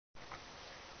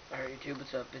YouTube,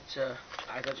 what's up? It's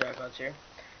iTouchiPodz here,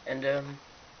 and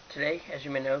today, as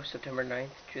you may know, September 9th,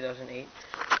 2008,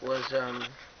 was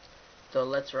the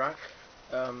Let's Rock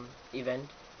event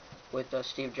with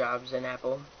Steve Jobs and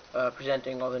Apple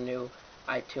presenting all the new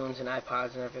iTunes and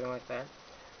iPods and everything like that.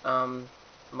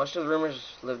 Most of the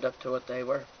rumors lived up to what they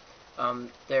were.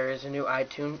 There is a new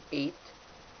iTunes 8,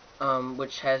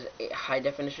 which has high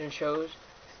definition shows,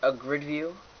 a grid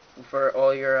view for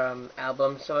all your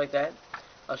albums, stuff like that.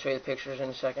 I'll show you the pictures in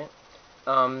a second.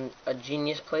 A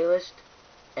Genius playlist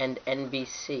and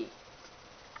NBC.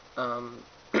 I'll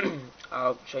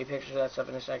show you pictures of that stuff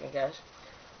in a second, guys.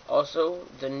 Also,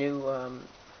 the new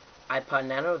iPod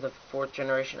Nano, the 4th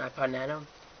generation iPod Nano,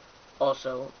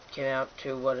 also came out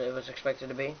to what it was expected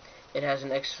to be. It has an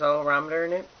accelerometer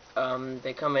in it.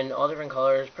 They come in all different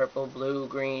colors: purple, blue,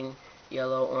 green,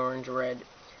 yellow, orange, red.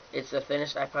 It's the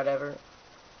thinnest iPod ever.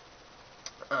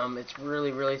 It's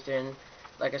really, really thin.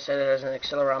 Like I said, it has an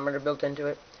accelerometer built into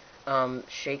it.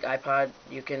 Shake iPod,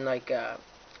 you can like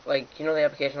you know the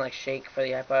application like Shake for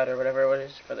the iPod or whatever it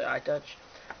is for the iTouch,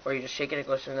 where you just shake it, it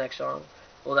goes to the next song.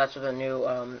 Well, that's what the new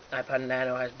iPod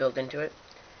Nano has built into it.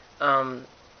 There's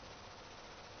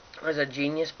a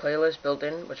Genius playlist built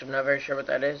in, which I'm not very sure what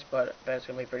that is, but I bet it's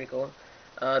gonna be pretty cool.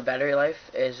 Battery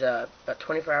life is about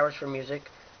 24 hours for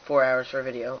music, 4 hours for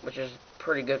video, which is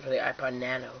pretty good for the iPod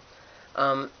Nano.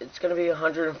 It's going to be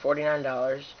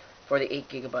 $149 for the 8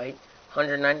 gigabyte,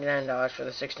 $199 for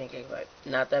the 16 gigabyte.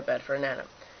 Not that bad for a Nano.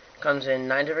 Comes in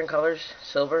 9 different colors: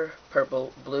 silver,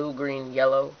 purple, blue, green,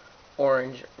 yellow,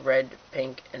 orange, red,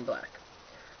 pink, and black.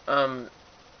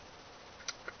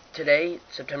 Today,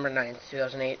 September 9th,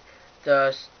 2008,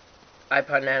 the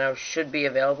iPod Nano should be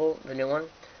available, the new one.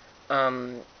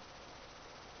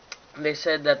 They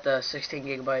said that the 16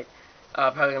 gigabyte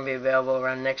probably going to be available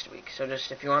around next week. So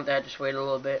just if you want that, just wait a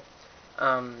little bit.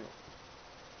 Yeah,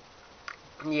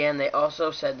 and they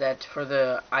also said that for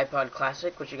the iPod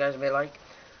Classic, which you guys may like,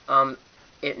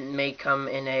 it may come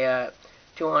in a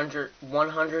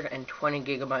 120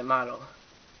 gigabyte model.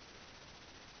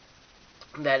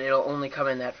 That it'll only come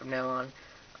in that from now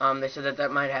on. They said that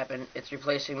that might happen. It's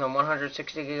replacing the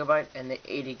 160 gigabyte and the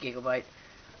 80 gigabyte.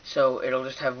 So it'll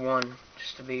just have one,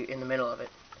 just to be in the middle of it.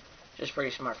 Just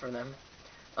pretty smart from them.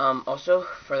 Also,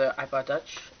 for the iPod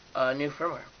Touch, new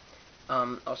firmware.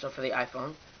 Also for the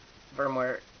iPhone,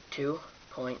 firmware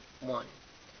 2.1.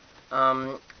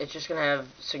 It's just going to have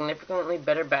significantly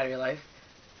better battery life,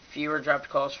 fewer dropped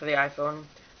calls for the iPhone,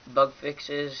 bug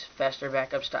fixes, faster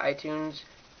backups to iTunes,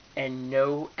 and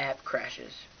no app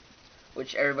crashes.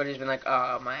 Which everybody's been like,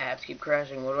 oh, my apps keep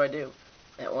crashing, what do I do?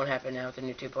 That won't happen now with the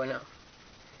new 2.0.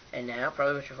 And now,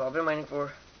 probably what you've all been waiting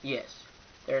for, yes,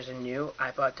 there's a new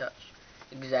iPod Touch.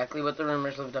 Exactly what the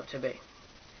rumors lived up to be.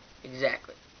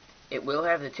 Exactly. It will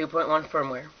have the 2.1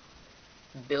 firmware,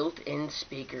 built-in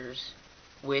speakers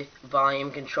with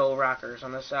volume control rockers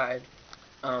on the side,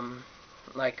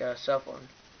 like a cell phone.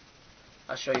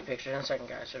 I'll show you pictures in a second,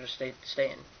 guys, so just stay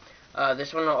in.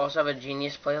 This one will also have a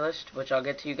Genius playlist, which I'll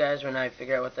get to you guys when I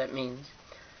figure out what that means.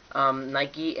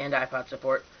 Nike and iPod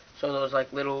support, so those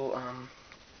like little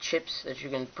chips that you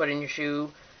can put in your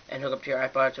shoe and hook up to your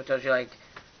iPod, so it tells you like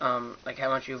how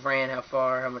much you've ran, how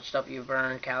far, how much stuff you've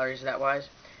burned, calories that wise.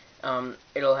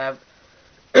 It'll have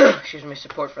excuse me,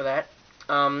 support for that.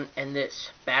 And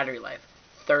this battery life,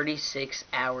 36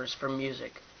 hours for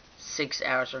music, 6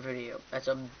 hours for video. That's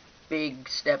a big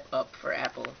step up for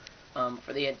Apple.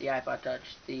 For the iPod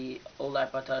Touch. The old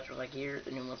iPod Touch was like here, the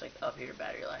new one's like up here,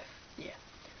 battery life. Yeah.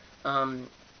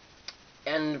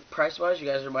 And price wise, you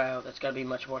guys are, wow, that's gotta be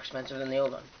much more expensive than the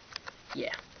old one.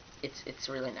 Yeah. It's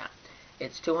really not.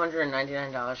 It's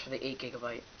 $299 for the 8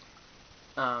 gigabyte.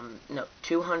 No,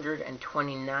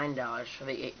 $229 for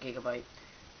the 8 gigabyte,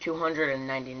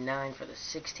 $299 for the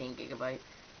 16 gigabyte,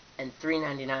 and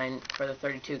 $399 for the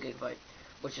 32 gigabyte,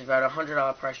 which is about a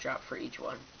 $100 price drop for each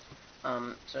one.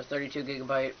 So 32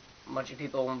 gigabyte, a bunch of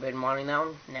people have been wanting that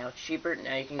one. Now it's cheaper.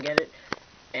 Now you can get it.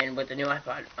 And with the new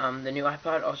iPod, the new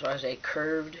iPod also has a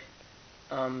curved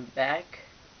back,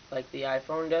 like the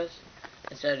iPhone does.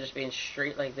 Instead of just being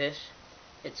straight like this,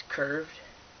 it's curved,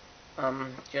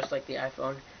 just like the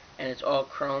iPhone, and it's all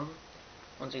chrome.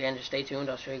 Once again, just stay tuned.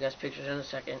 I'll show you guys pictures in a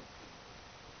second.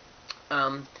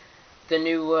 The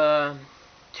new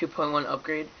 2.1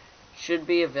 upgrade should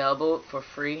be available for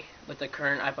free with the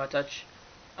current iPod Touch.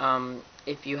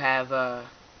 If you have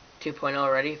 2.0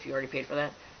 already, if you already paid for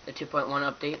that, the 2.1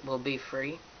 update will be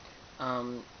free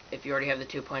if you already have the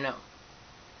 2.0.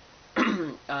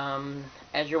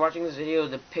 As you're watching this video,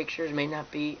 the pictures may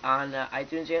not be on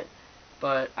iTunes yet,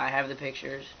 but I have the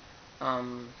pictures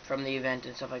from the event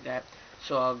and stuff like that.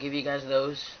 So I'll give you guys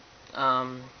those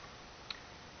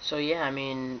So yeah, I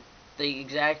mean, the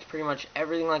exact, pretty much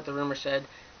everything like the rumor said.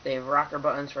 They have rocker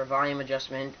buttons for volume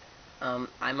adjustment.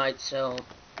 I might sell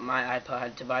my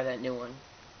iPod to buy that new one,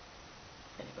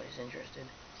 if anybody's interested.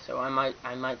 So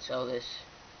I might sell this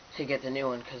to get the new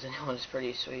one, because the new one is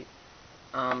pretty sweet.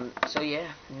 So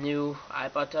yeah, new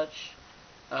iPod Touch,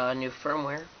 new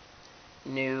firmware,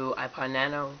 new iPod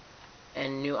Nano,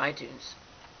 and new iTunes.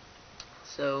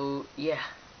 So yeah,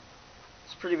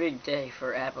 it's a pretty big day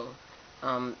for Apple.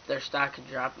 Their stock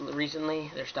dropped recently.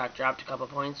 Their stock dropped a couple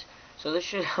points, so this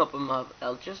should help them up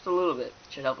just a little bit.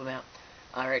 Should help them out.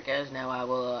 Alright guys, now I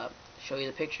will show you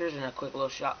the pictures and a quick little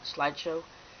slideshow.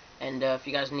 And if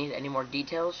you guys need any more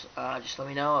details, just let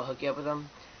me know. I'll hook you up with them.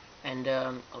 And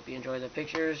hope you enjoy the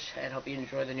pictures, and hope you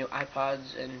enjoy the new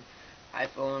iPods and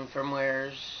iPhone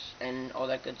firmwares and all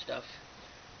that good stuff.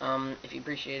 If you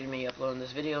appreciated me uploading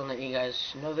this video and letting you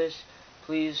guys know this,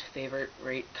 please favorite,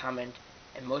 rate, comment,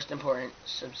 and most important,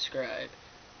 subscribe.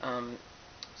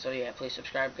 So yeah, please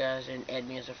subscribe guys and add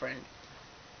me as a friend.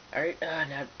 Alright,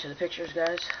 now to the pictures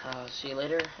guys. I'll see you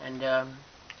later, and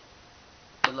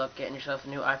good luck getting yourself a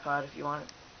new iPod if you want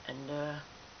it. And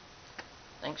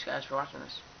thanks guys for watching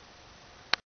this.